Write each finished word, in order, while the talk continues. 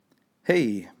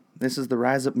Hey, this is the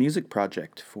Rise Up Music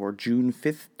Project for June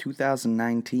 5th,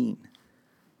 2019.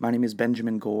 My name is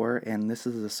Benjamin Gore, and this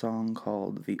is a song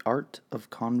called The Art of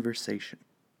Conversation.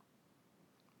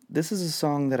 This is a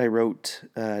song that I wrote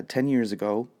 10 years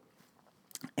ago,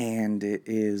 and it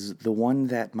is the one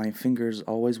that my fingers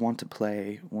always want to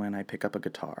play when I pick up a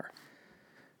guitar.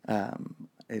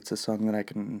 It's a song that I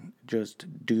can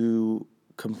just do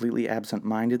completely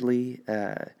absent-mindedly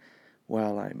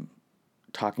while I'm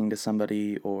talking to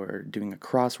somebody or doing a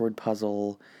crossword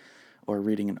puzzle or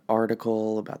reading an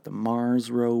article about the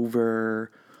Mars rover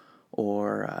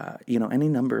or, any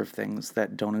number of things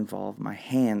that don't involve my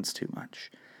hands too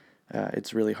much.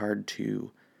 It's really hard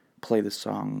to play this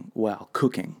song while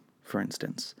cooking, for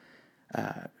instance,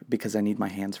 because I need my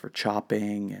hands for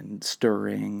chopping and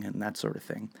stirring and that sort of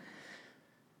thing.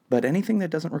 But anything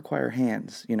that doesn't require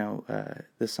hands,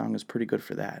 this song is pretty good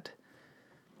for that.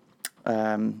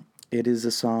 It is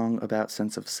a song about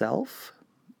sense of self,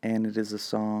 and it is a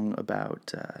song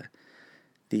about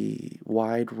the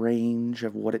wide range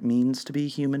of what it means to be a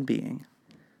human being,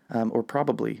 or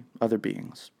probably other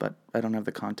beings, but I don't have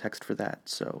the context for that,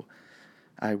 so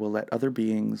I will let other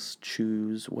beings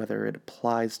choose whether it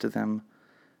applies to them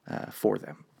for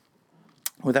them.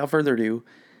 Without further ado,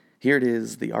 here it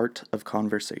is, The Art of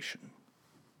Conversation.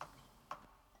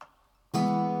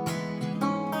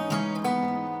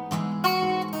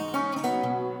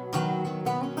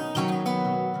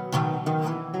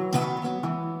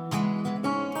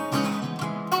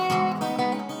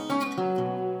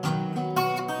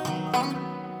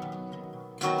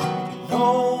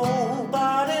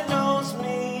 Nobody knows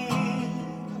me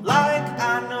like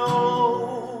I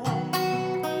know.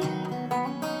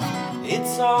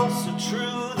 It's also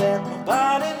true that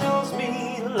nobody knows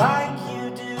me like you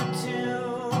do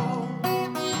too.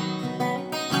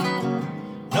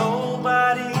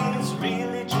 Nobody's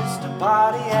really just a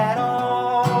body at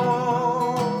all.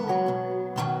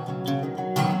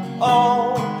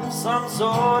 All have some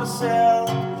sort of self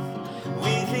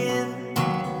within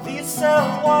these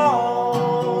cell walls.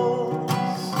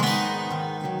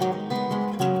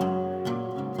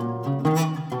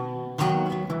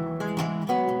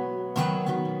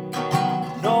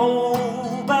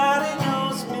 Nobody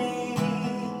knows me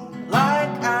like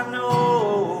I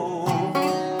know.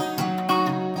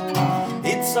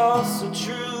 It's also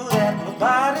true that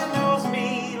nobody knows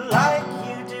me like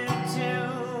you do too.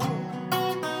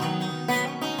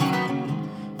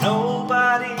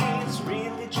 Nobody's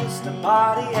really just a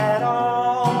body at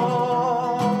all.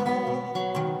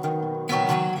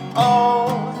 All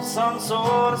have some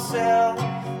sort of self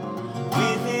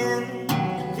within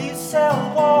these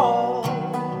cell walls.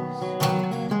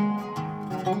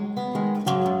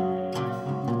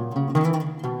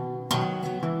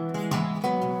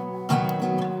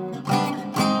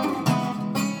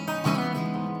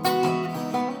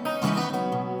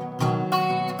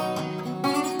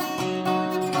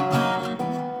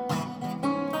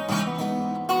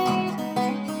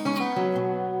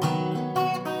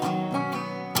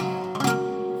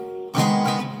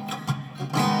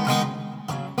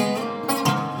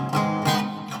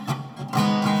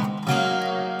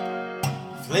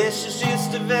 Flesh is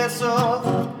just a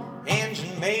vessel,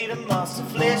 engine made of muscle.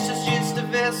 Flesh is just a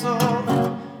vessel,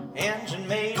 engine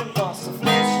made of muscle.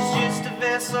 Flesh is just a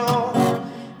vessel,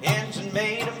 engine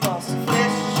made of muscle.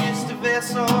 Flesh is just a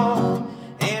vessel,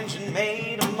 engine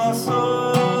made of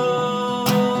muscle.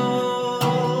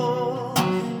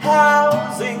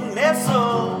 Housing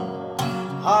nestle,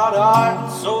 heart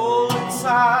and soul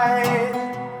inside.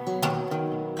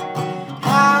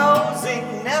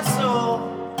 Housing nestle,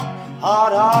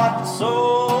 heart and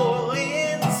soul